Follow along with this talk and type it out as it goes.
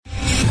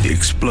The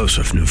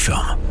explosive new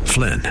film,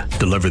 Flynn,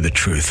 deliver the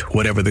truth,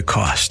 whatever the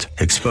cost,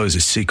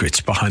 exposes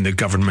secrets behind the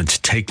government's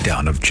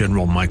takedown of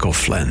General Michael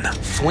Flynn.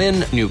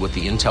 Flynn knew what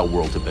the intel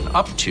world had been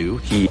up to.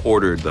 He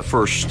ordered the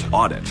first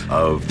audit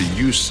of the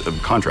use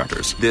of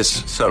contractors.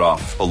 This set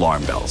off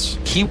alarm bells.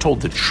 He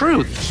told the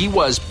truth. He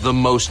was the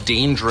most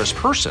dangerous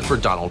person for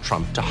Donald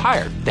Trump to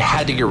hire. They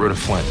had to get rid of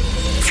Flynn.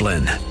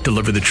 Flynn,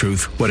 deliver the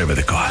truth, whatever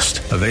the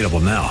cost. Available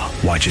now.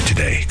 Watch it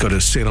today. Go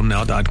to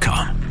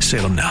salemnow.com.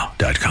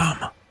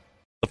 salemnow.com.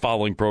 The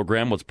following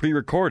program was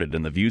pre-recorded,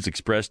 and the views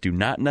expressed do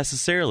not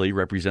necessarily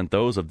represent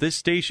those of this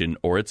station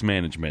or its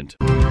management.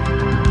 We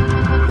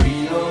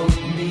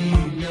don't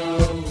need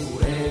no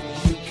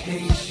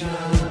education.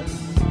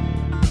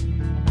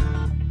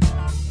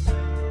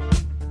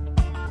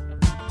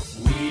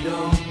 We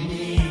don't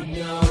need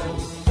no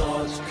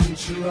thought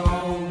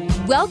control.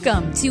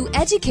 Welcome to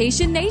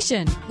Education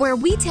Nation, where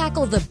we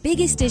tackle the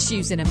biggest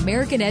issues in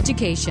American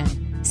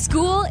education.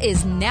 School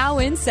is now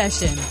in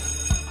session.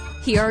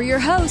 Here are your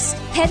hosts,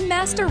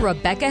 Headmaster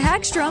Rebecca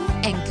Hagstrom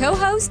and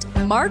co-host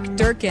Mark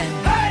Durkin.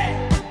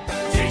 Hey,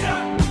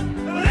 teacher,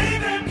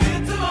 believe in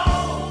kids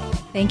alone.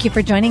 Thank you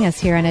for joining us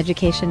here on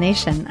Education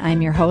Nation.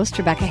 I'm your host,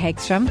 Rebecca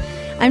Hagstrom.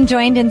 I'm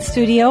joined in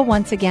studio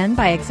once again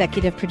by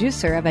executive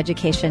producer of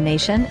Education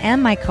Nation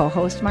and my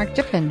co-host, Mark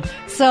Durkin.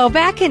 So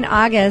back in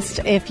August,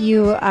 if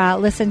you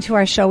listened to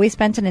our show, we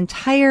spent an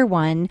entire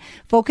one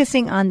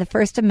focusing on the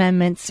First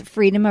Amendment's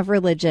freedom of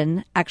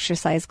religion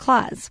exercise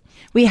clause.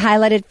 We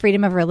highlighted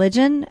freedom of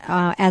religion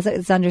as it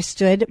is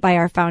understood by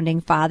our founding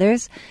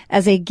fathers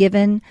as a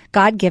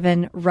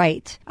God-given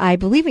right. I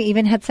believe we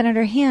even had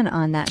Senator Han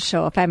on that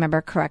show, if I remember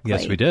correctly.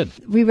 Yes, we did.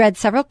 We read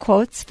several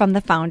quotes from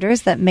the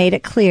founders that made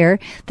it clear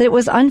that it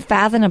was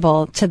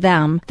unfathomable to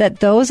them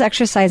that those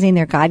exercising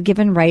their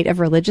God-given right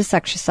of religious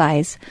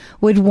exercise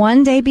would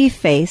one day be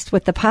faced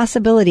with the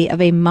possibility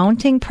of a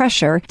mounting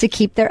pressure to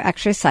keep their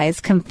exercise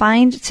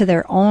confined to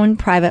their own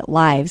private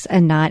lives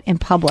and not in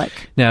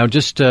public. Now,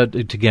 just to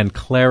again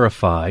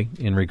clarify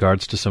in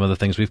regards to some of the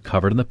things we've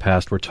covered in the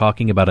past, we're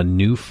talking about a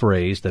new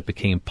phrase that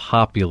became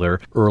popular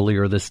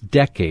earlier this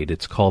decade.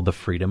 It's called the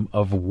freedom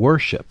of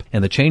worship.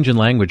 And the change in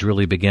language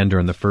really began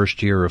during the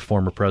first year of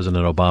former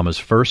President Obama's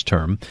first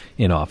term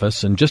in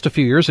office. And just a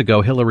few years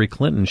ago, Hillary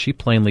Clinton, she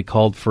plainly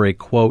called for a,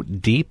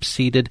 quote,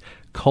 deep-seated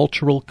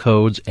cultural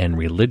codes and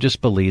religious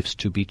beliefs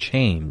to be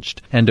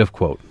changed, end of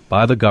quote,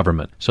 by the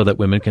government so that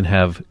women can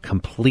have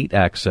complete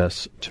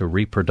access to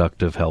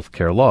reproductive health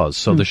care laws.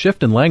 So the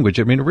shift in language,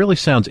 I mean, it really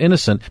sounds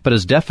innocent, but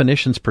as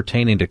definitions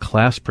pertaining to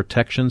class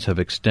protections have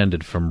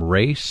extended from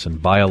race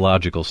and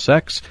biological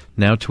sex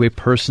now to a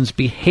person's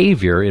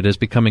behavior, it has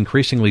become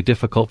increasingly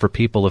difficult for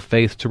people of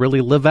faith to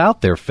really live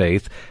out their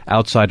faith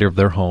outside of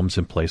their homes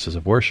and places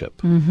of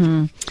worship.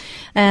 Mm-hmm.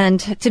 And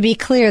to be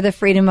clear, the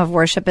freedom of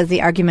worship is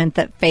the argument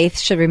that faith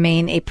should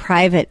remain a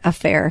private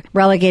affair,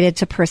 relegated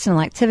to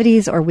personal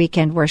activities or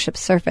weekend worship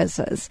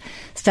services.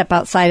 Step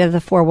outside of the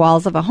four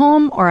walls of a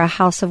home or a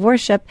house of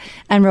worship,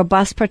 and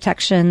robust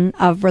protection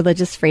of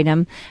religious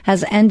freedom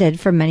has ended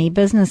for many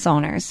business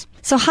owners.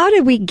 So how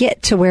did we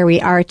get to where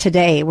we are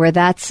today, where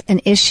that's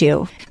an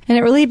issue? And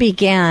it really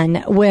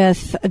began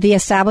with the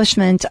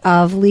establishment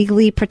of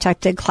legally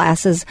protected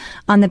classes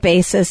on the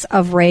basis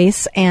of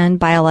race and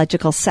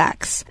biological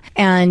sex.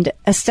 And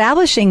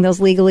establishing those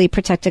legally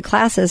protected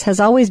classes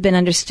has always been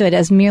understood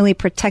as merely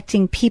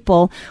protecting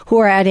people who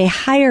are at a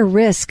higher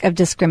risk of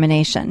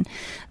discrimination.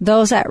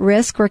 Those at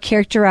risk were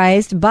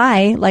characterized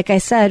by, like I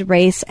said,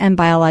 race and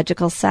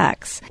biological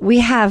sex. We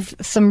have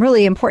some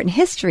really important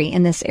history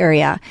in this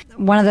area.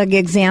 One of the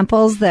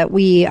examples that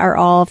we are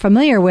all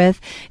familiar with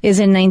is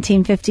in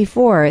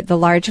 1954.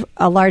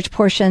 A large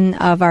portion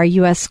of our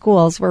U.S.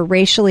 schools were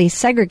racially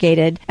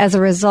segregated as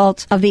a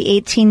result of the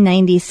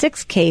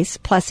 1896 case,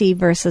 Plessy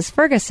versus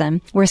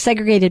Ferguson, where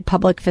segregated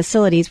public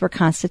facilities were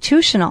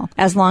constitutional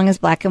as long as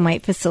black and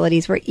white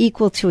facilities were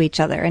equal to each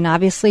other. And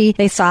obviously,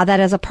 they saw that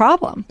as a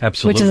problem,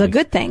 Absolutely. Which is a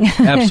good thing.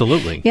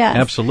 Absolutely. Yes.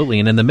 Absolutely.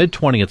 And in the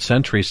mid-20th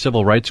century,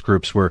 civil rights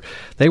groups were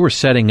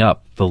setting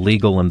up the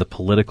legal and the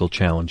political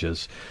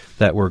challenges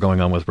that were going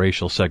on with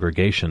racial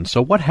segregation.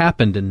 So what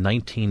happened in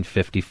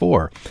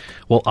 1954?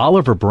 Well,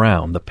 Oliver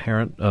Brown, the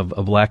parent of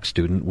a black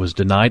student, was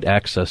denied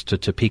access to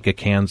Topeka,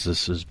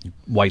 Kansas's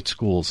white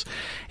schools.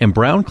 And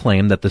Brown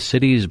claimed that the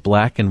city's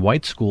black and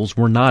white schools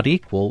were not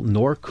equal,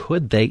 nor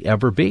could they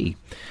ever be.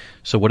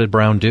 So what did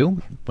Brown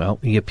do? Well,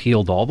 he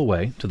appealed all the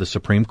way to the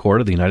Supreme Court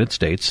of the United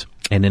States.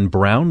 And in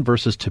Brown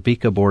versus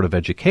Topeka Board of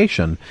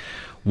Education,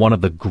 one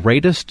of the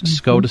greatest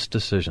SCOTUS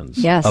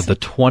decisions of the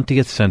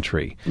 20th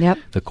century. Yep.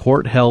 The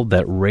court held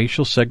that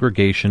racial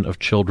segregation of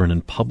children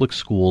in public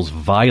schools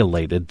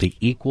violated the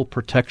Equal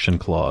Protection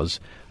Clause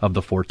of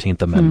the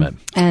 14th Amendment.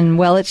 And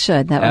well, it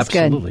should. That was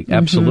Absolutely, good.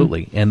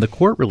 absolutely. And the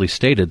court really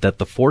stated that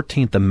the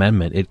 14th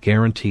Amendment, it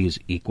guarantees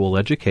equal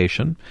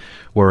education,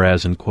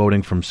 whereas in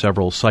quoting from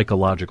several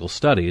psychological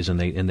studies, and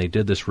they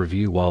did this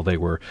review while they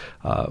were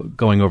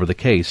going over the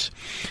case,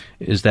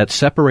 is that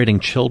separating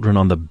children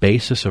on the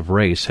basis of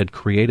race had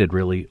created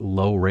really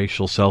low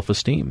racial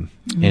self-esteem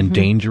and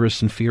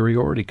dangerous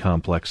inferiority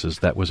complexes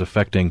that was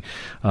affecting,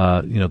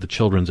 the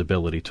children's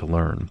ability to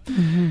learn.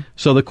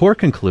 So the court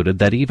concluded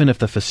that even if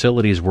the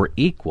facilities were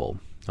equal,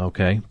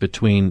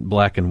 between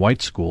black and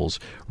white schools,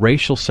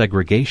 racial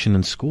segregation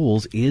in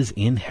schools is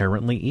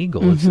inherently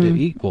equal. It's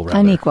equal, rather.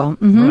 Unequal.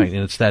 Right,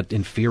 and it's that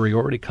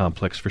inferiority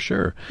complex for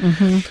sure.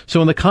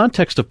 So in the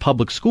context of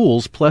public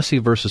schools, Plessy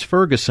versus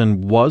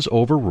Ferguson was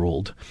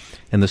overruled,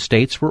 and the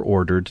states were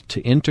ordered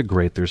to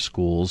integrate their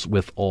schools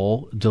with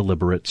all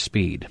deliberate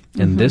speed.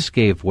 And this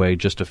gave way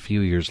just a few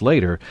years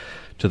later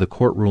to the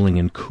court ruling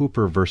in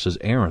Cooper versus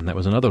Aaron. That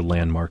was another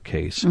landmark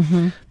case,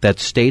 that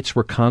states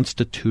were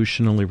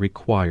constitutionally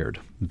required,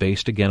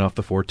 based again off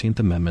the 14th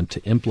Amendment,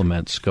 to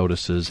implement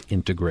SCOTUS's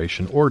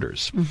integration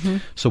orders.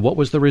 So what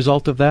was the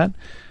result of that?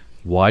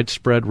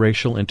 Widespread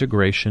racial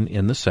integration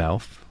in the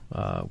South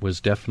was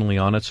definitely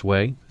on its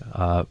way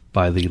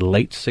by the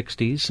late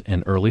 60s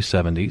and early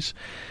 70s.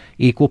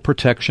 Equal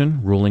protection,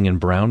 ruling in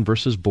Brown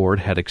versus Board,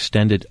 had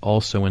extended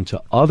also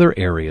into other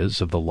areas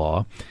of the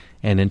law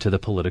and into the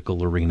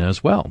political arena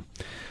as well.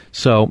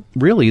 So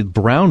really,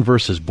 Brown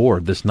versus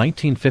Board, this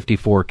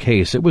 1954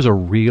 case, it was a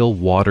real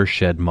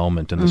watershed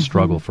moment in the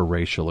struggle for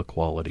racial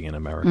equality in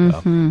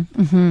America.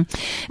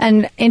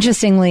 And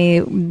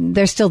interestingly,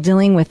 they're still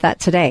dealing with that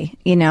today.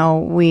 You know,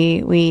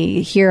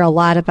 we hear a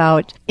lot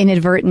about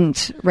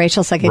inadvertent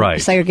racial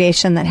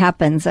segregation that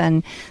happens,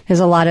 and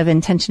there's a lot of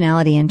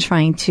intentionality in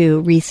trying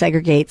to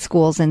resegregate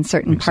schools in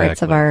certain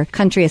parts of our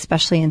country,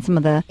 especially in some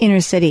of the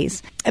inner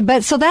cities.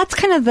 But so that's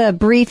kind of the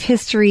brief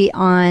history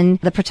on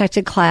the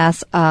protected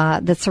class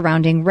that's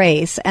surrounding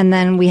race. And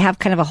then we have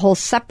kind of a whole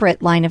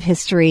separate line of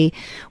history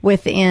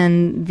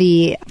within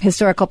the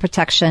historical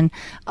protection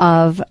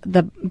of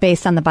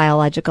based on the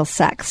biological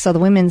sex. So the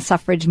women's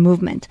suffrage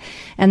movement.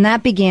 And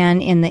that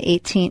began in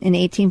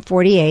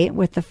 1848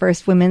 with the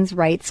first Women's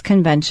Rights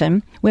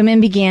Convention.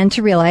 Women began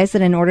to realize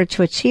that in order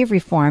to achieve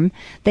reform,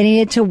 they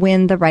needed to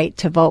win the right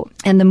to vote.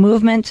 And the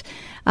movement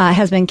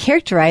has been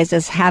characterized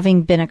as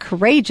having been a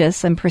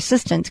courageous and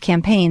persistent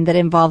campaign that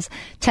involves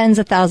tens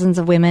of thousands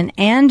of women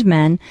and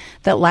men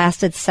that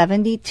lasted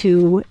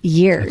 72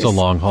 years. It's a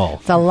long haul.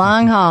 It's a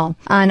long haul.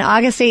 On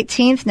August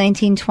 18th,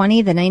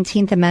 1920, the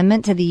 19th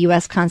Amendment to the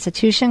U.S.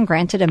 Constitution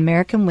granted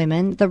American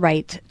women the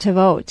right to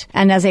vote.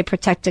 And as a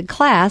protected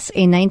class,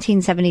 a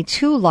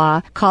 1972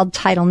 law called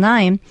Title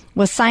IX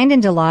was signed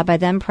into law by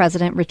then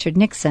President Richard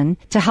Nixon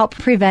to help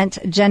prevent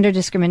gender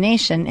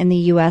discrimination in the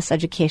U.S.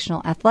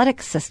 educational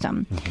athletic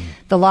system.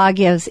 The law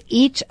gives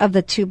each of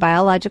the two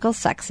biological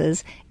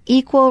sexes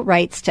equal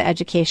rights to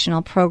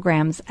educational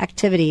programs,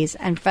 activities,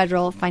 and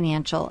federal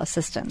financial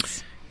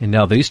assistance. And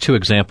now these two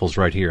examples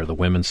right here, the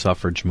women's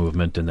suffrage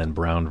movement and then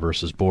Brown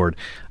versus Board,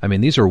 I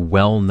mean, these are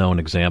well-known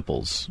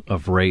examples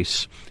of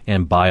race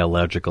and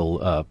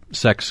biological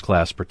sex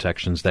class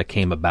protections that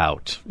came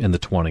about in the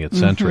 20th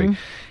century.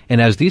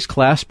 And as these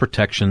class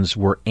protections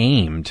were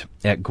aimed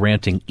at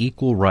granting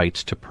equal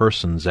rights to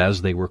persons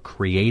as they were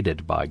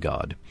created by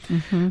God,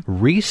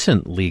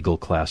 recent legal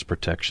class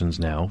protections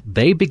now,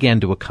 they began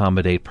to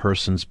accommodate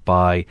persons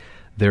by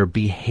their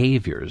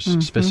behaviors,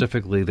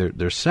 specifically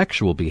their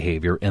sexual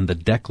behavior and the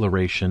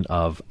declaration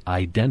of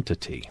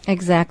identity.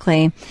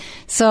 Exactly.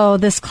 So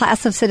this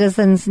class of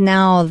citizens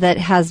now that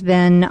has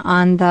been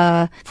on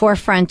the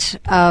forefront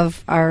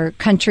of our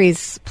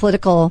country's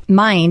political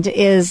mind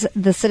is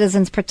the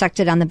citizens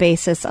protected on the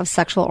basis of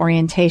sexual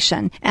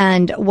orientation.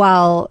 And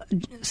while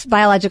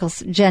biological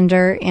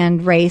gender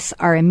and race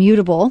are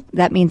immutable,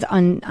 that means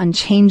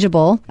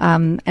unchangeable.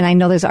 And I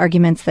know there's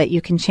arguments that you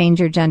can change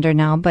your gender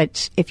now,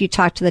 but if you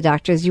talk to the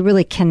doctors, you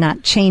really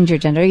cannot change your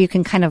gender. You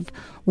can kind of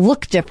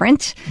look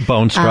different.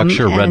 Bone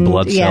structure, red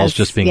blood cells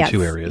just being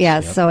two areas.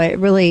 Yes, so it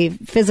really,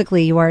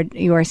 physically, you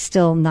are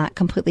still not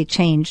completely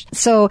changed.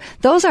 So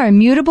those are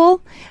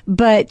immutable,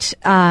 but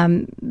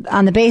on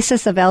the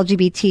basis of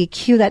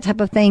LGBTQ, that type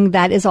of thing,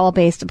 that is all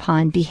based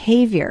upon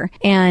behavior.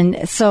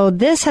 And so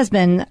this has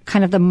been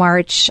kind of the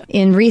march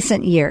in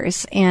recent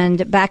years.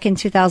 And back in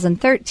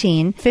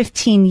 2013,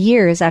 15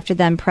 years after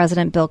then,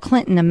 President Bill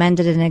Clinton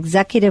amended an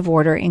executive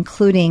order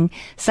including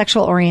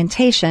sexual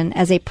orientation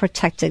as a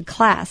protected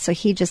class. So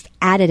he just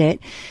added it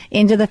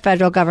into the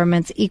federal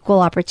government's equal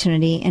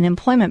opportunity and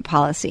employment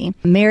policy.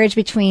 Marriage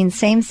between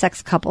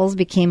same-sex couples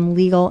became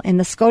legal in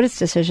the SCOTUS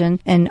decision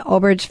in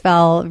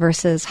Obergefell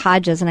versus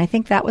Hodges, and I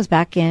think that was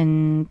back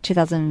in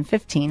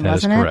 2015,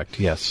 wasn't it? That is correct,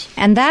 yes.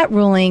 And that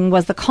ruling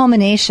was the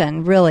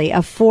culmination, really,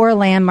 of 4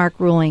 landmark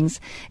rulings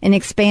in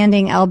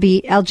expanding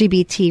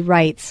LGBT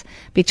rights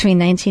between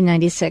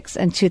 1996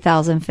 and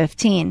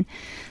 2015.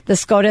 The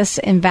SCOTUS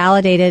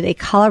invalidated a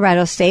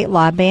Colorado state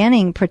law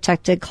banning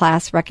protected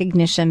class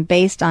recognition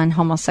based on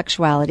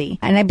homosexuality.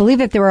 And I believe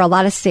that there were a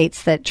lot of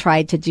states that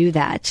tried to do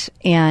that.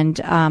 And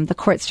the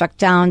court struck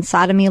down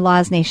sodomy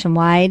laws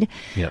nationwide.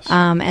 Yes.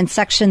 And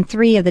Section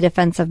 3 of the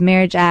Defense of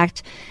Marriage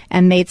Act,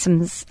 and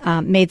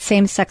made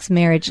same-sex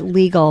marriage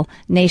legal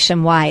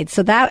nationwide.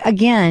 So that,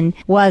 again,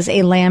 was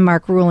a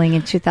landmark ruling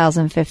in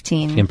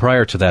 2015. And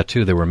prior to that,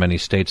 too, there were many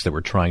states that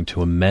were trying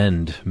to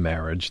amend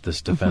marriage,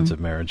 this Defense of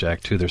Marriage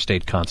Act, to their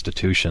state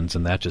constitutions,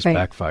 and that just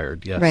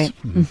backfired. Yes.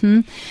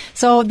 Right.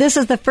 So this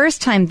is the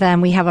first time,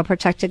 then, we have a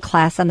protected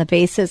class on the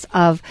basis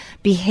of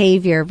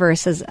behavior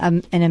versus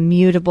an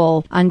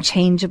immutable,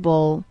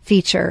 unchangeable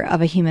feature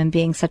of a human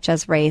being, such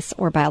as race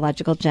or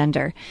biological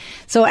gender.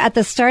 So at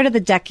the start of the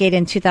decade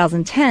in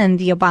 2010,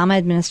 the Obama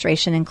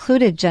administration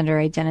included gender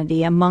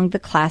identity among the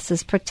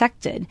classes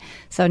protected.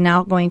 So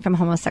now going from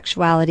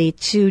homosexuality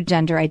to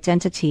gender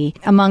identity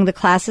among the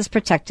classes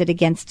protected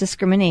against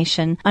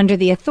discrimination under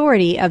the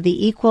authority of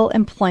the Equal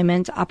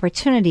Employment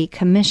Opportunity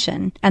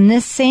Commission. And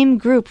this same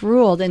group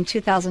ruled in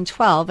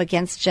 2012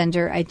 against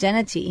gender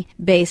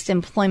identity-based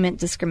employment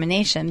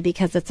discrimination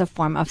because it's a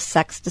form of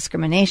sex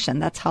discrimination.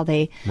 That's how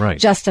they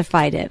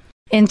justified it.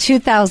 In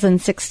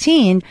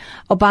 2016,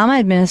 Obama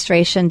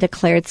administration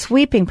declared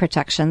sweeping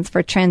protections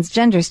for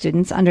transgender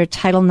students under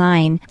Title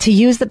IX to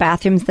use the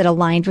bathrooms that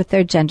aligned with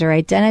their gender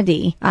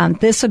identity.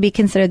 This would be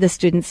considered the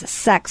student's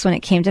sex when it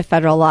came to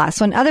federal law.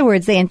 So in other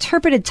words, they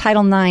interpreted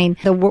Title IX,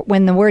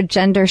 when the word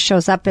gender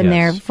shows up in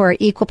there for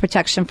equal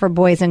protection for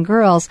boys and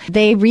girls,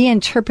 they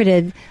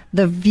reinterpreted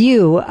the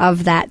view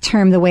of that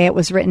term the way it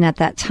was written at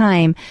that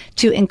time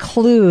to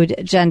include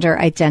gender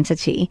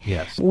identity,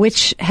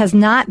 which has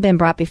not been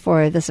brought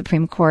before the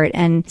Supreme Court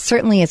and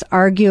certainly is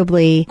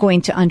arguably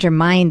going to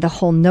undermine the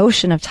whole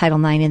notion of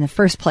Title IX in the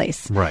first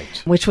place,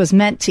 which was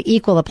meant to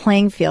equal the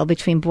playing field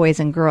between boys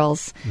and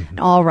girls in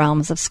all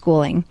realms of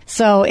schooling.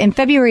 So in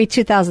February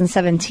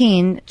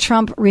 2017,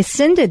 Trump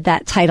rescinded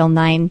that Title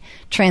IX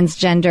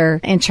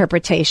transgender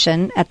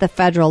interpretation at the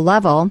federal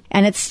level,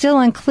 and it's still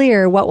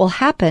unclear what will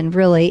happen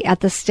really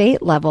at the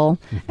state level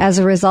as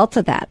a result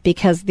of that,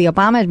 because the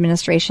Obama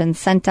administration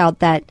sent out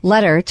that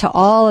letter to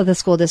all of the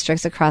school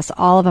districts across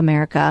all of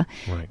America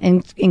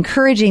and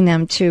encouraging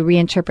them to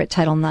reinterpret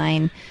Title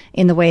IX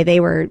in the way they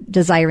were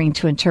desiring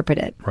to interpret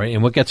it. Right.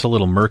 And what gets a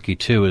little murky,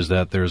 too, is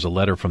that there's a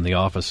letter from the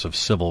Office of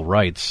Civil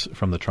Rights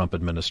from the Trump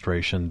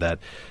administration that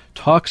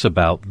talks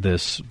about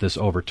this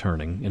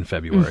overturning in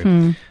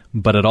February.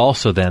 But it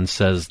also then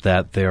says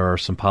that there are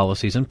some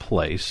policies in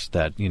place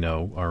that,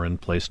 are in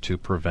place to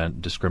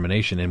prevent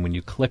discrimination. And when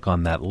you click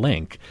on that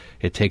link,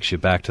 it takes you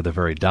back to the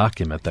very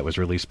document that was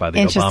released by the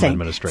Obama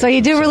administration. So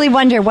you do really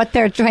wonder what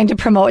they're trying to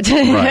promote.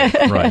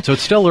 Right. So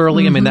it's still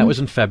early. I mean, that was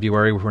in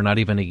February. We're not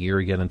even a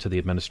year yet into the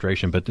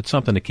administration, but it's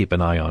something to keep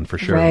an eye on for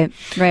sure.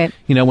 Right.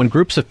 When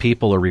groups of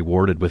people are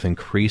rewarded with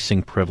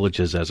increasing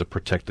privileges as a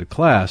protected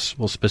class,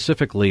 well,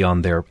 specifically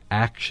on their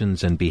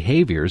actions and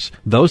behaviors,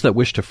 those that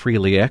wish to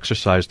freely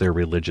exercise their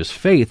religious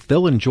faith,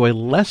 they'll enjoy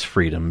less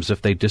freedoms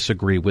if they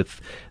disagree with,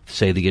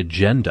 say, the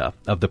agenda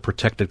of the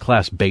protected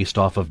class based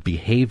off of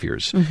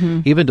behaviors,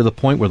 even to the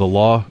point where the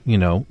law,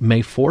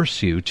 may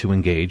force you to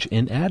engage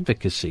in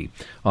advocacy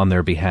on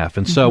their behalf.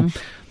 And so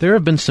there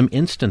have been some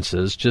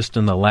instances just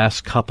in the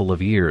last couple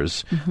of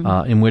years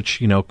in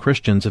which,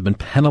 Christians have been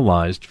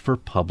penalized for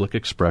public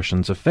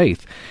expressions of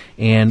faith.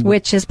 And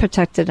which is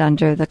protected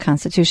under the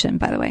Constitution,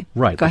 by the way.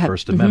 Right, the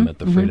First Amendment,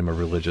 the Freedom of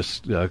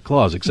Religious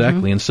Clause,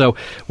 exactly. And so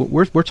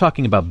we're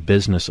talking about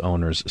business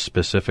owners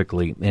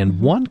specifically. And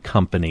one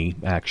company,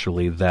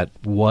 actually, that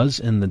was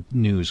in the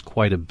news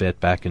quite a bit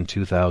back in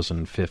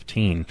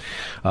 2015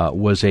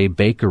 was a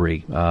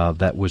bakery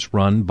that was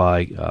run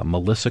by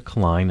Melissa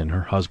Klein and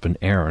her husband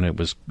Aaron. It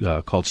was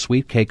called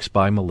Sweet Cakes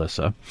by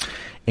Melissa.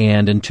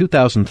 And in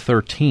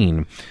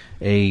 2013,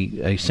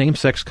 a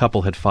same-sex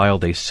couple had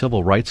filed a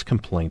civil rights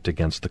complaint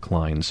against the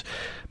Kleins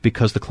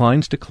because the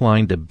Kleins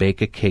declined to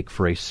bake a cake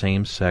for a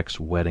same-sex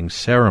wedding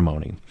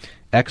ceremony,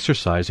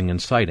 exercising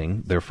and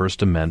citing their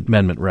First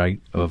Amendment right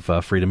of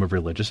freedom of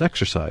religious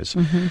exercise.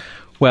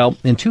 Well,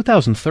 in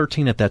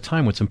 2013 at that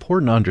time, what's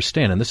important to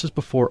understand, and this is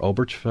before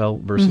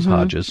Obergefell versus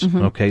Hodges,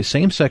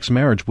 same-sex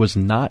marriage was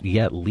not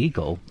yet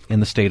legal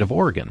in the state of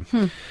Oregon.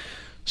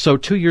 So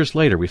 2 years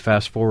later, we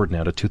fast forward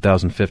now to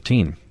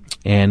 2015,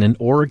 and an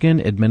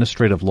Oregon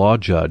administrative law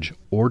judge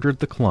ordered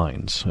the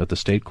Kleins at the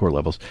state court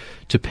levels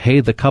to pay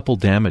the couple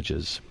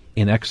damages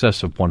in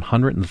excess of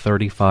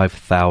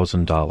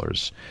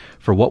 $135,000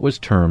 for what was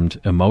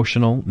termed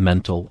emotional,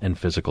 mental, and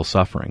physical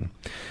suffering.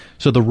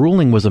 So the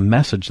ruling was a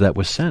message that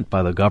was sent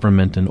by the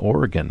government in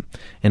Oregon,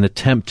 an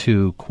attempt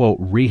to, quote,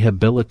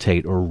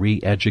 rehabilitate or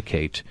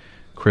re-educate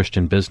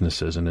Christian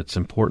businesses. And it's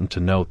important to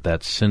note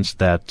that since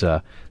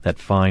that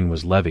fine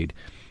was levied,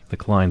 The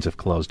Kleins have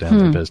closed down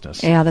their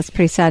business. Yeah, that's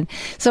pretty sad.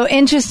 So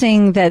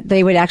interesting that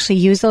they would actually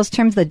use those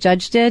terms. The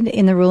judge did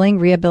in the ruling,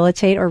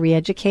 rehabilitate or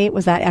re-educate.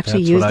 Was that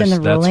actually used in the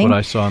ruling? That's what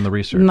I saw in the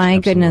research. My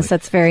Absolutely. goodness,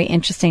 that's very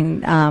interesting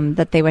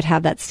that they would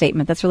have that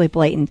statement. That's really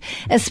blatant,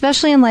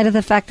 especially in light of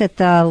the fact that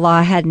the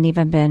law hadn't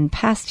even been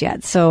passed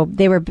yet. So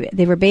they were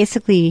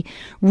basically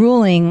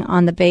ruling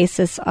on the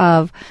basis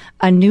of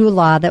a new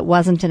law that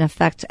wasn't in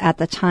effect at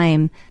the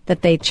time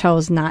that they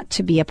chose not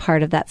to be a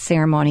part of that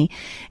ceremony.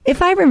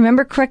 If I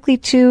remember correctly,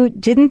 too,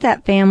 didn't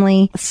that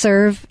family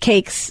serve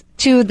cakes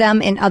to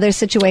them in other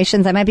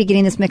situations? I might be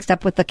getting this mixed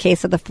up with the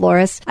case of the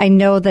florist. I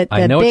know that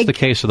it's the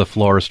case of the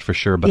florist for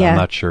sure, but I'm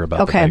not sure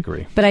about the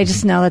bakery. But I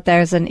just know that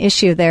there's an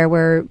issue there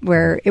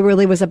where it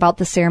really was about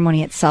the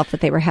ceremony itself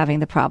that they were having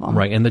the problem.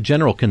 Right. And the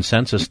general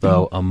consensus,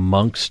 though,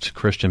 amongst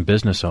Christian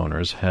business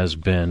owners has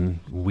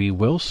been, we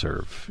will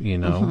serve,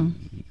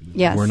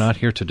 Yes. We're not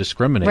here to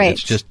discriminate. Right.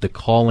 It's just the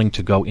calling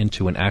to go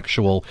into an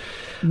actual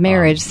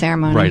marriage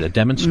ceremony. Right, a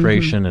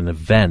demonstration, an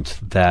event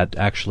that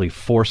actually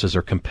forces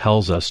or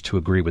compels us to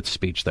agree with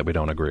speech that we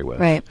don't agree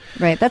with.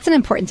 Right. That's an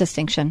important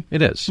distinction.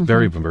 It is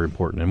very, very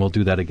important, and we'll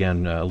do that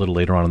again a little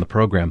later on in the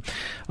program.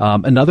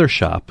 Another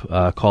shop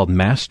called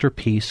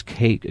Masterpiece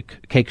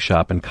Cake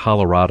Shop in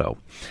Colorado.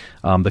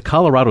 The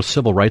Colorado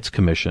Civil Rights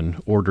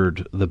Commission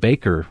ordered the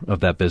baker of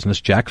that business,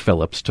 Jack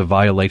Phillips, to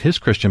violate his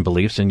Christian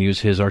beliefs and use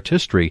his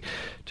artistry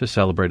to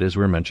celebrate, as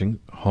we were mentioning,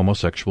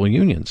 homosexual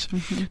unions.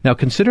 Now,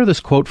 consider this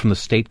quote from the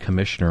state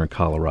commissioner in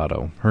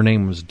Colorado. Her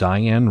name was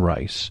Diane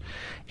Rice.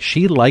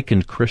 She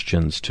likened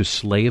Christians to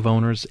slave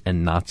owners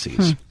and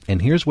Nazis.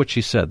 And here's what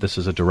she said. This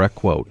is a direct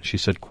quote. She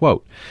said,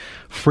 quote,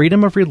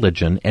 "Freedom of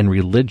religion and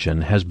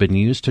religion has been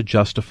used to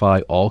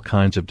justify all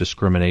kinds of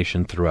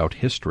discrimination throughout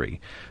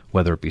history,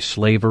 whether it be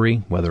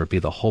slavery, whether it be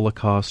the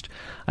Holocaust.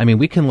 I mean,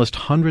 we can list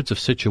hundreds of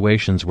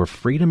situations where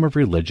freedom of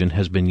religion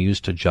has been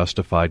used to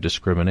justify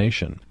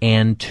discrimination.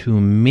 And to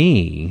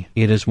me,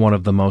 it is one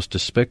of the most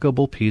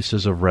despicable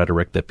pieces of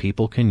rhetoric that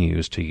people can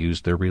use to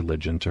use their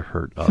religion to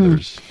hurt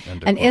others."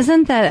 And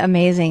isn't that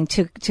amazing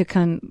to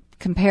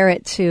compare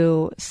it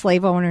to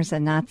slave owners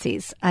and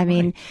Nazis? I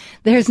mean,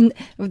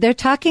 they're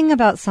talking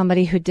about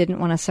somebody who didn't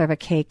want to serve a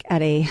cake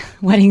at a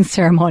wedding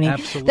ceremony.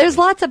 Absolutely. There's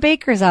lots of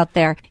bakers out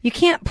there. You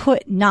can't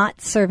put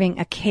not serving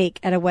a cake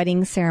at a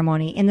wedding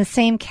ceremony in the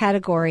same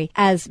category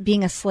as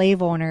being a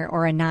slave owner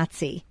or a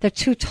Nazi. They're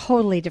two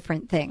totally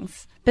different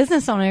things.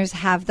 Business owners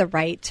have the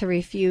right to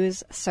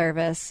refuse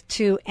service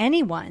to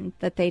anyone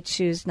that they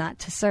choose not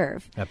to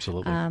serve.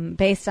 Absolutely.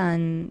 Based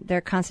on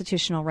their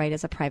constitutional right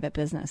as a private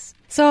business.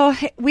 So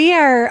we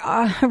are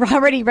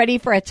already ready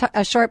for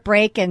a short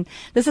break, and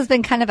this has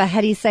been kind of a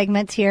heady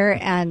segment here,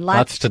 and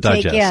lots to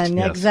digest, take in.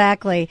 yes.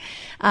 Exactly.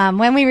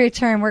 When we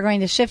return, we're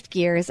going to shift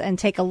gears and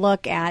take a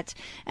look at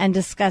and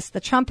discuss the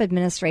Trump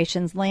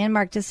administration's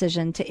landmark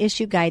decision to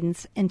issue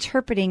guidance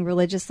interpreting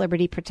religious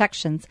liberty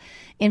protections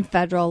in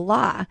federal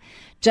law,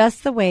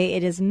 just the way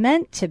it is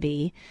meant to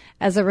be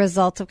as a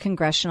result of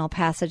congressional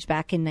passage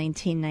back in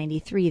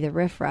 1993, the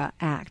RFRA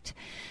Act.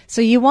 So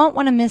you won't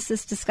want to miss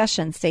this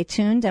discussion. Stay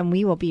tuned, and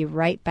we will be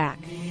right back.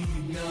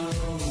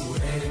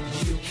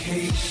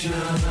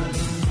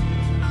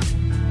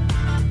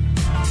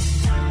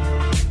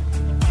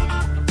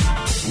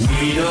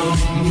 We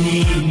don't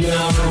need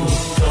no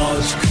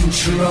thought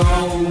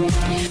control.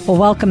 Well,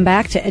 welcome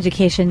back to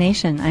Education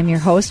Nation. I'm your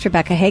host,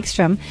 Rebecca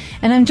Hagstrom,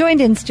 and I'm joined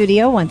in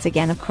studio once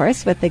again, of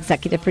course, with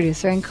executive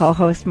producer and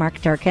co-host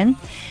Mark Durkin.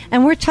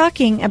 And we're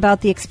talking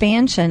about the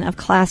expansion of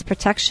class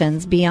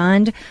protections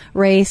beyond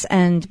race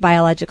and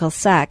biological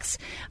sex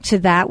to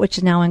that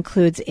which now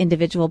includes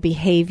individual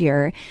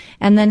behavior,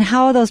 and then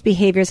how those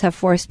behaviors have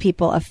forced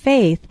people of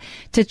faith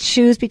to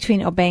choose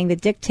between obeying the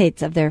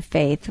dictates of their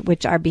faith,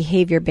 which are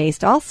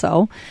behavior-based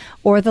also,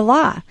 or the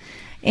law.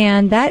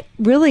 And that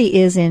really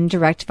is in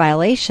direct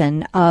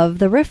violation of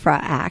the RFRA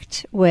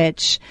Act,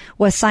 which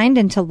was signed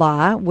into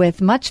law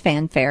with much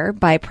fanfare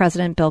by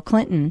President Bill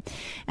Clinton.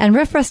 And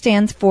RFRA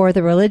stands for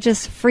the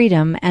Religious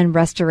Freedom and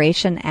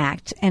Restoration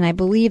Act. And I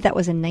believe that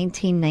was in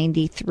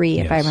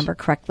 1993, if I remember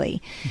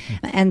correctly.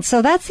 And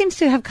so that seems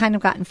to have kind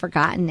of gotten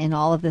forgotten in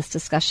all of this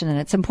discussion. And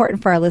it's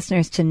important for our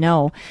listeners to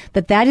know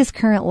that that is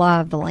current law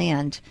of the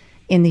land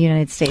in the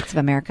United States of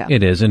America.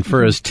 It is. And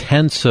for as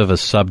tense of a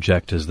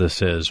subject as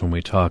this is, when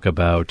we talk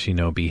about,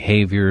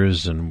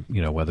 behaviors and,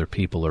 whether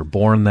people are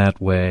born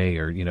that way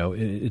or,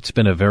 it's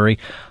been a very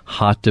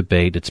hot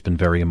debate. It's been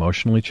very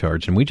emotionally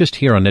charged. And we just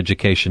here on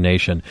Education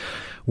Nation,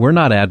 we're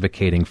not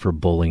advocating for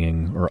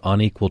bullying or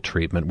unequal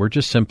treatment. We're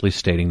just simply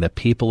stating that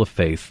people of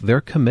faith, they're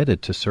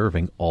committed to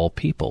serving all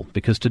people.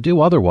 Because to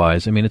do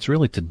otherwise, it's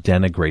really to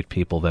denigrate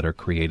people that are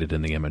created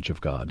in the image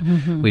of God.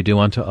 We do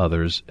unto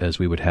others as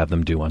we would have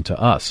them do unto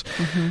us.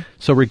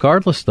 So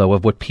regardless, though,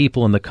 of what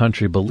people in the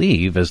country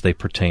believe as they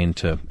pertain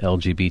to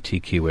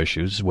LGBTQ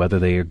issues, whether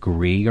they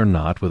agree or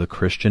not with a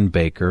Christian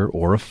baker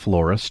or a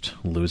florist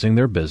losing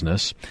their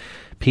business,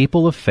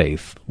 people of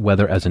faith,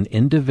 whether as an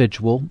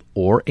individual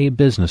or a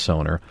business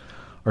owner,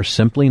 are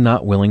simply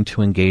not willing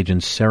to engage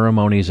in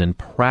ceremonies and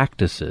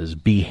practices,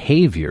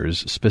 behaviors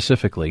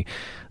specifically,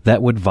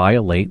 that would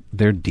violate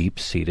their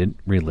deep-seated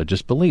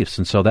religious beliefs.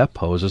 And so that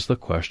poses the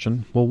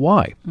question, well,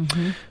 why?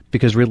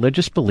 Because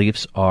religious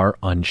beliefs are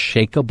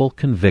unshakable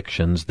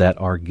convictions that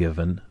are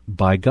given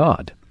by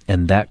God.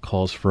 And that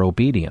calls for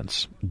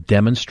obedience,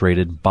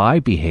 demonstrated by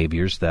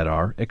behaviors that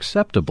are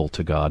acceptable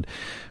to God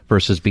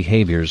versus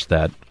behaviors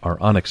that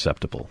are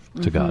unacceptable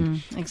to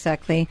God.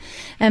 Exactly.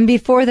 And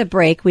before the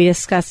break, we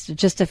discussed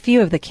just a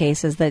few of the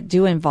cases that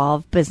do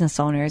involve business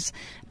owners,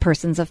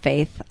 persons of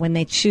faith, when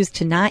they choose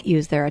to not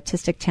use their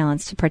artistic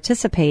talents to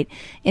participate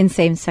in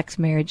same-sex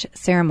marriage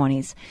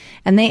ceremonies.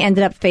 And they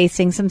ended up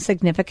facing some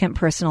significant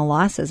personal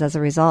losses as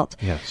a result.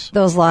 Yes.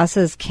 Those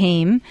losses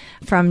came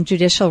from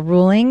judicial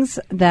rulings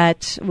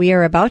that we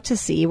are about to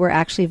see were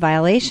actually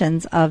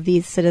violations of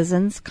these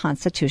citizens'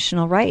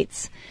 constitutional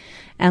rights.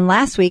 And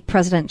last week,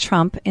 President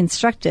Trump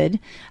instructed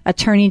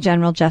Attorney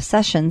General Jeff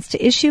Sessions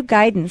to issue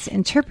guidance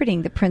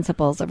interpreting the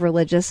principles of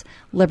religious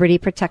liberty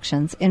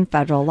protections in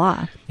federal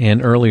law.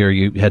 And earlier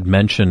you had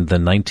mentioned the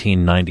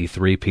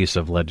 1993 piece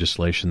of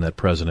legislation that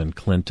President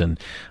Clinton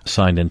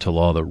signed into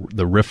law, the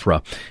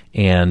RFRA.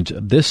 And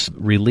this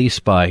release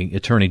by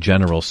Attorney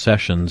General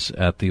Sessions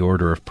at the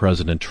order of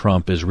President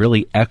Trump is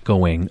really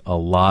echoing a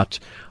lot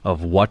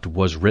of what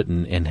was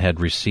written and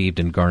had received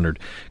and garnered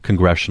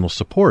congressional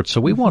support.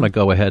 So we want to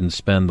go ahead and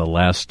spend the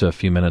last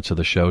few minutes of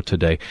the show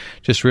today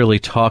just really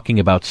talking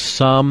about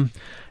some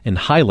and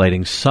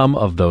highlighting some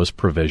of those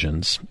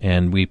provisions.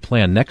 And we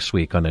plan next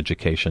week on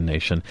Education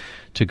Nation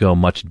to go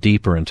much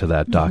deeper into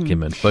that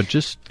document. But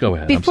just go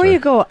ahead. Before you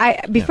go,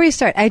 before you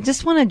start, I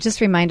just want to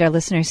remind our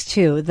listeners,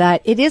 too,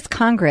 that it is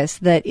Congress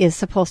that is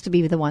supposed to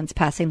be the ones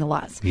passing the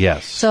laws.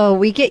 Yes. So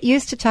we get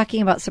used to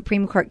talking about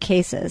Supreme Court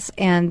cases,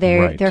 and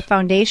they're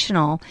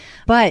foundational.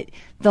 But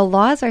the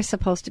laws are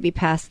supposed to be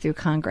passed through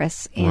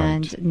Congress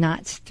and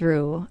not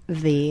through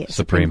the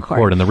Supreme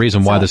Court. And the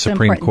reason why the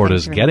Supreme Court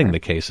is getting the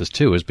cases,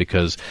 too, is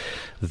because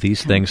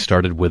these things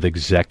started with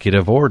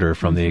executive order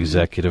from the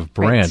executive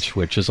branch,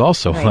 which is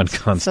also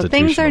unconstitutional. So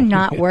things are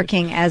not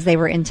working as they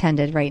were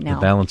intended right now.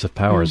 The balance of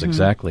powers,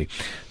 exactly.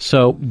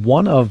 So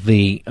one of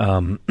the,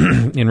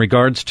 in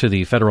regards to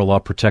the federal law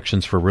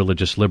protections for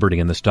religious liberty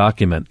in this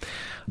document,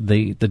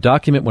 the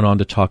document went on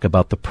to talk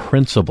about the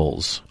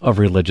principles of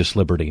religious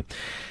liberty.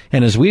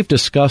 And as we've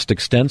discussed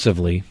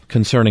extensively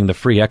concerning the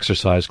Free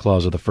Exercise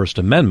Clause of the First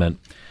Amendment,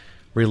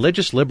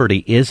 religious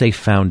liberty is a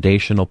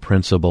foundational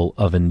principle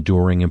of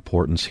enduring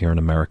importance here in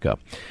America.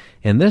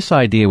 And this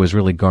idea was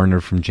really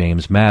garnered from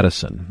James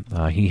Madison.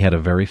 He had a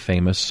very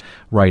famous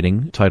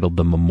writing titled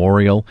The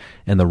Memorial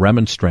and the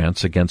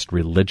Remonstrance Against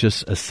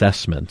Religious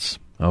Assessments.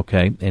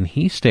 Okay, and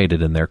he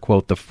stated in there,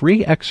 quote, "The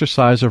free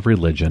exercise of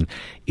religion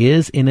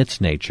is in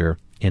its nature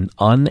an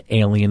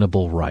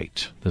unalienable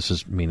right." This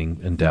is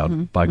meaning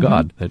endowed by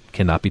God, that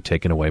cannot be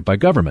taken away by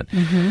government.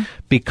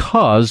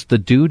 Because the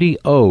duty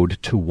owed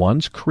to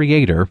one's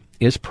Creator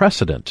is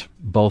precedent,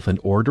 both in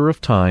order of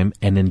time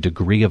and in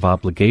degree of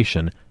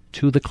obligation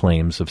to the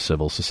claims of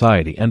civil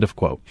society. End of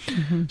quote.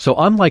 So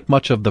unlike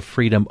much of the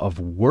freedom of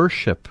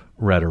worship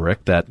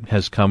rhetoric that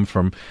has come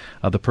from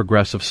the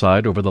progressive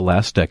side over the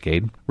last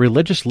decade,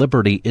 religious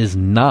liberty is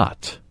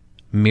not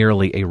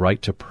merely a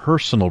right to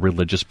personal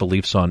religious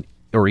beliefs on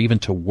or even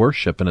to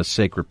worship in a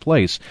sacred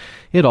place.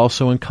 It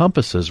also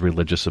encompasses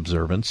religious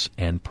observance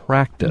and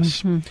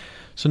practice.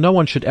 So no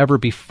one should ever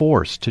be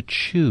forced to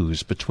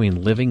choose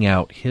between living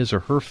out his or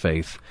her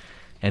faith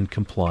and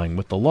complying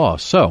with the law.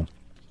 So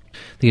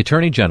the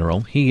Attorney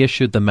General, he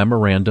issued the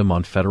Memorandum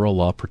on Federal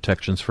Law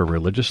Protections for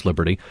Religious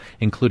Liberty,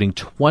 including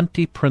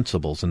 20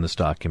 principles in this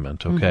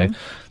document,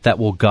 that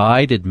will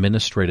guide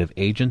administrative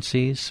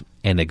agencies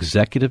and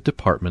executive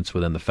departments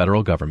within the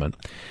federal government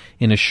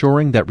in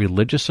assuring that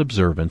religious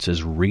observance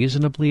is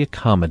reasonably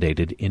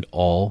accommodated in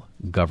all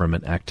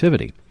government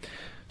activity.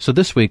 So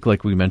this week,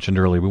 like we mentioned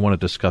earlier, we want to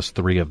discuss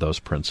 3 of those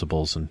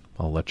principles, and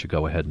I'll let you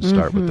go ahead and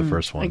start with the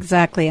first one.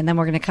 Exactly, and then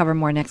we're going to cover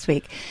more next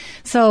week.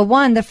 So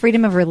 1, the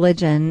freedom of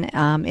religion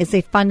is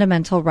a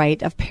fundamental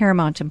right of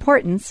paramount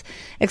importance,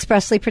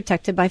 expressly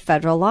protected by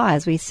federal law,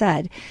 as we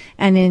said.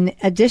 And in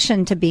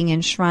addition to being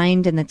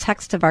enshrined in the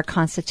text of our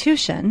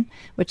Constitution,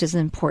 which is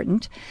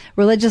important,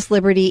 religious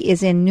liberty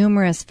is in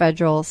numerous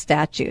federal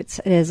statutes.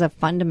 It is a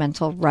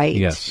fundamental right.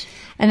 Yes.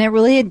 And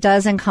it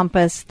does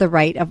encompass the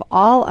right of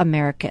all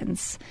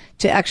Americans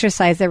to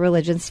exercise their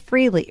religion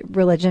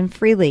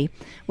freely,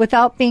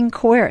 without being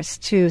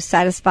coerced to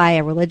satisfy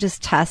a religious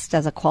test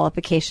as a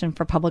qualification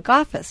for public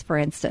office, for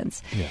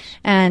instance. Yes.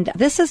 And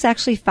this is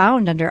actually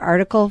found under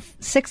Article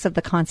 6 of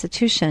the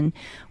Constitution.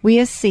 We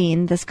have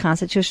seen this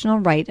constitutional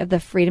right of the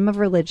freedom of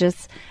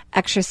religious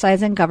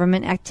exercise and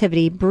government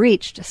activity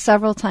breached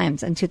several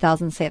times in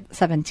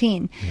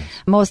 2017. Yes.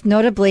 Most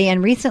notably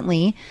and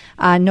recently,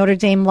 Notre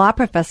Dame law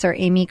professor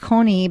Amy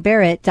Coney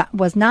Barrett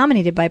was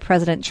nominated by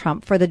President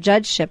Trump for the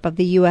judgeship of of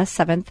the U.S.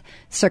 Seventh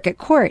Circuit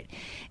Court.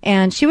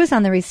 And she was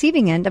on the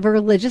receiving end of a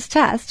religious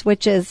test,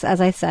 which is,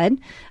 as I said,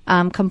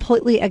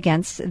 completely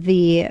against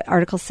the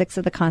Article 6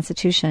 of the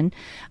Constitution,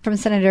 from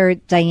Senator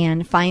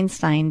Dianne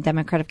Feinstein,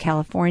 Democrat of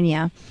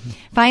California.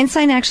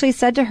 Feinstein actually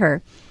said to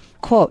her,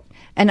 quote,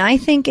 "And I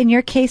think in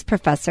your case,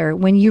 Professor,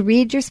 when you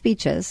read your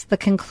speeches, the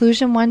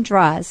conclusion one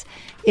draws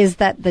is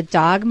that the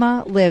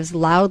dogma lives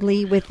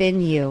loudly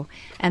within you,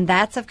 and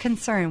that's of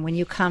concern when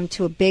you come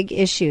to big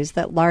issues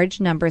that large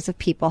numbers of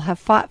people have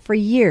fought for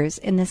years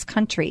in this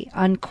country,"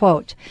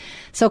 unquote.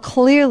 So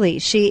clearly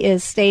she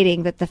is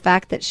stating that the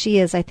fact that she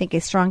is, I think,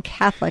 a strong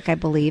Catholic, I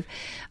believe,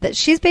 that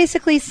she's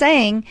basically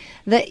saying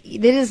that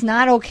it is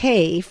not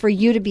okay for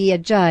you to be a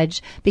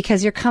judge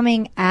because you're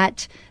coming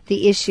at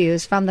the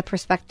issues from the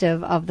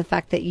perspective of the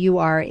fact that you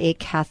are a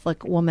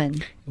Catholic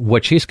woman.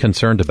 What she's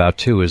concerned about,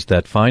 too, is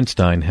that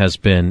Feinstein has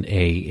been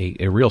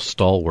a real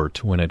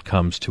stalwart when it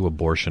comes to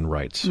abortion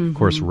rights. Of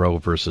course, Roe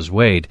versus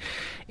Wade.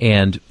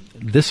 And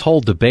this whole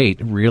debate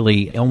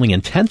really only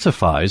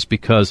intensifies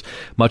because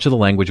much of the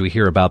language we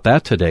hear about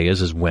that today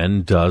is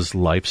when does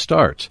life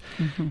start?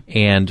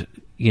 And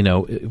you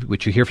know,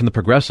 what you hear from the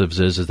progressives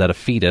is that a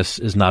fetus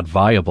is not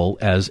viable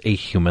as a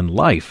human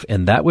life.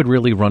 And that would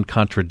really run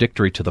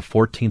contradictory to the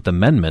 14th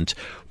Amendment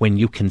when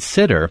you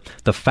consider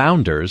the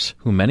founders,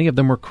 who many of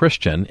them were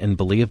Christian and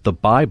believed the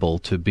Bible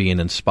to be an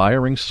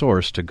inspiring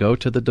source to go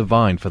to the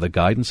divine for the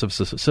guidance of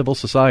civil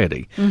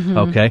society.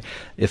 Okay?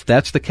 If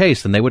that's the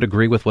case, then they would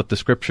agree with what the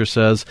scripture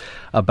says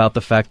about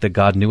the fact that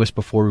God knew us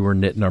before we were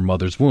knit in our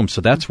mother's womb.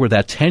 So that's where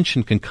that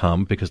tension can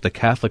come, because the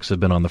Catholics have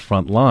been on the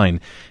front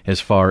line as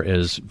far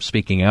as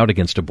speaking out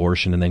against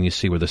abortion, and then you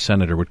see where the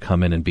senator would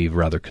come in and be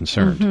rather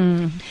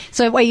concerned.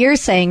 So what you're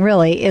saying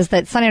really is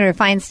that Senator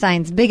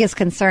Feinstein's biggest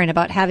concern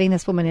about having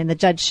this woman in the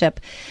judgeship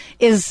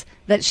is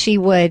that she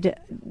would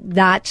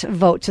not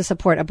vote to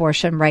support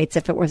abortion rights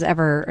if it was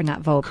ever, or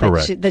not vote,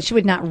 Correct. but that she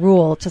would not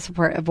rule to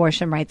support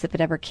abortion rights if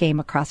it ever came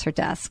across her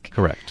desk.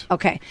 Correct.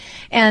 Okay.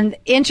 And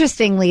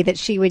interestingly that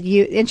she would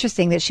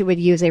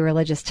use a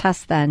religious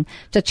test then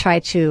to try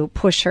to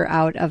push her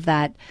out of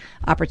that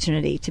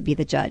opportunity to be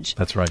the judge.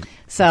 That's right.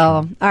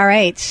 So, all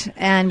right.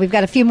 And we've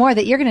got a few more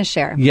that you're going to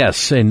share.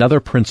 Yes. Another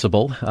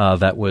principle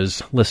that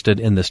was listed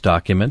in this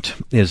document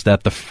is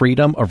that the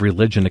freedom of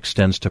religion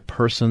extends to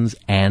persons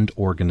and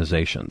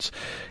organizations.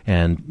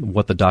 And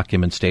what the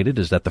document stated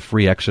is that the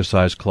Free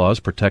Exercise Clause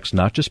protects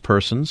not just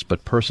persons,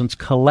 but persons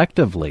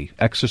collectively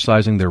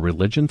exercising their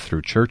religion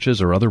through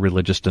churches or other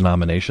religious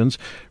denominations,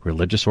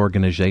 religious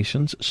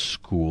organizations,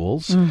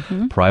 schools,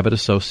 private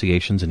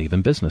associations, and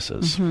even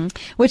businesses.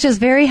 Which is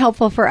very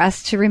helpful for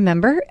us to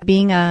remember.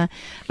 Being a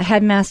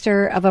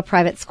headmaster of a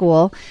private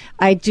school,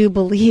 I do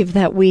believe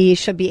that we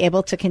should be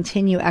able to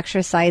continue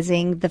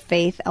exercising the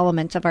faith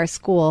element of our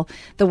school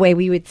the way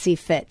we would see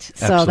fit.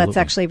 So Absolutely. That's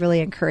actually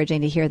really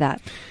encouraging to hear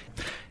that.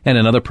 And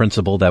another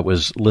principle that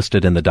was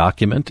listed in the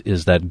document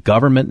is that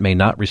government may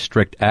not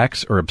restrict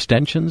acts or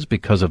abstentions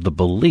because of the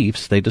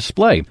beliefs they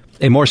display.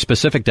 A more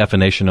specific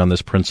definition on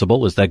this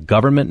principle is that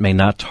government may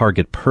not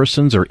target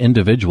persons or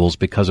individuals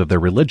because of their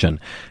religion.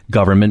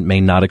 Government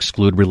may not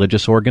exclude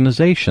religious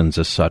organizations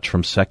as such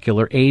from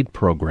secular aid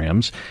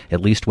programs,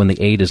 at least when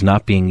the aid is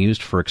not being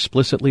used for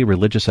explicitly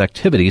religious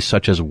activities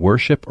such as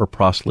worship or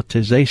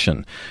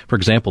proselytization. For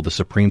example, the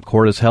Supreme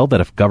Court has held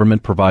that if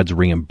government provides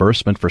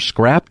reimbursement for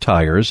scrap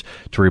tires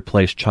to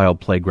replace child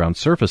playground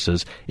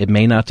surfaces, it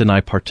may not deny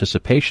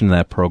participation in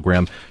that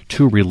program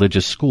to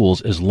religious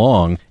schools as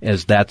long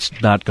as that's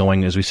not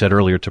going, as we said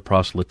earlier, to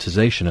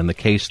proselytization. And the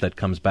case that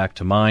comes back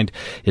to mind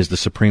is the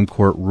Supreme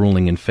Court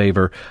ruling in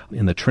favor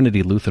in the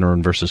Trinity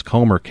Lutheran versus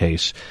Comer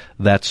case.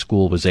 That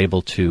school was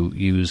able to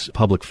use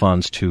public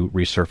funds to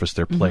resurface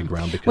their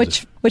playground.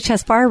 Because Which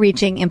has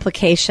far-reaching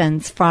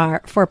implications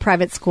for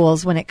private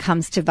schools when it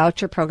comes to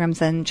voucher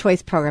programs and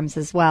choice programs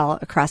as well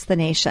across the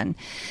nation.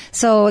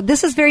 So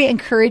this is very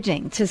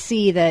encouraging to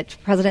see that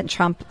President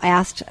Trump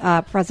asked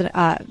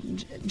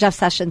President Jeff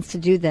Sessions to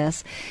do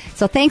this.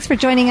 So thanks for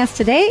joining us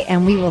today,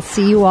 and we will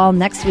see you all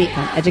next week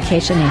on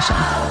Education Nation.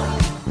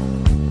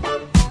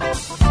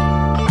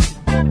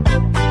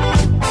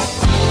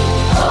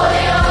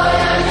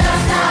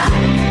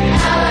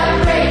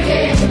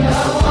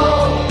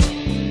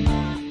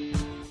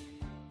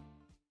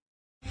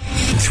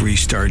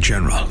 3-star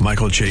General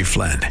Michael J.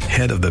 Flynn,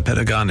 head of the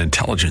Pentagon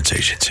Intelligence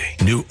Agency,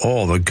 knew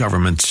all the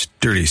government's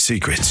dirty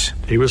secrets.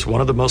 He was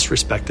one of the most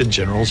respected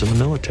generals in the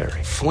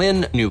military.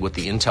 Flynn knew what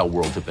the intel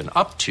world had been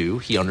up to.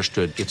 He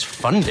understood its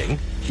funding.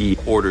 He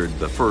ordered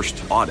the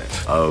first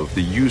audit of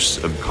the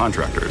use of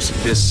contractors.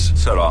 This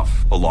set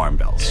off alarm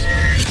bells.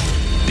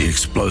 The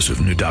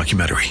explosive new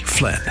documentary,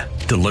 Flynn,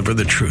 Deliver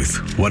the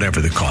Truth, Whatever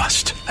the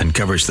Cost,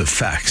 uncovers the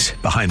facts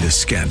behind this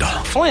scandal.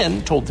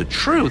 Flynn told the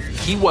truth.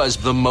 He was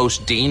the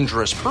most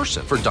dangerous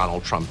person for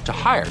Donald Trump to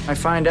hire. I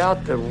find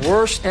out the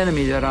worst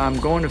enemy that I'm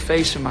going to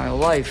face in my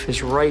life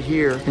is right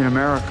here in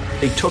America.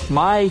 They took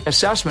my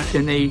assessment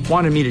and they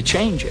wanted me to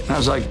change it. And I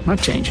was like, I'm not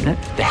changing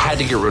it. They had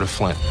to get rid of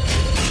Flynn.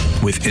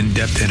 with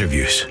in-depth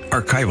interviews,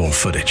 archival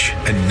footage,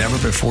 and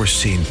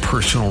never-before-seen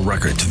personal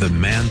records of the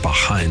man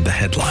behind the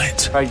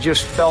headlines. I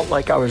just felt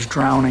like I was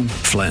drowning.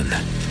 Flynn,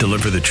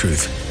 deliver the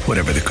truth,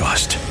 whatever the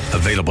cost.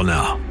 Available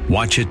now.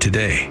 Watch it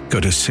today.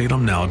 Go to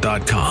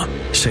salemnow.com.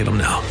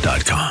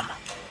 salemnow.com.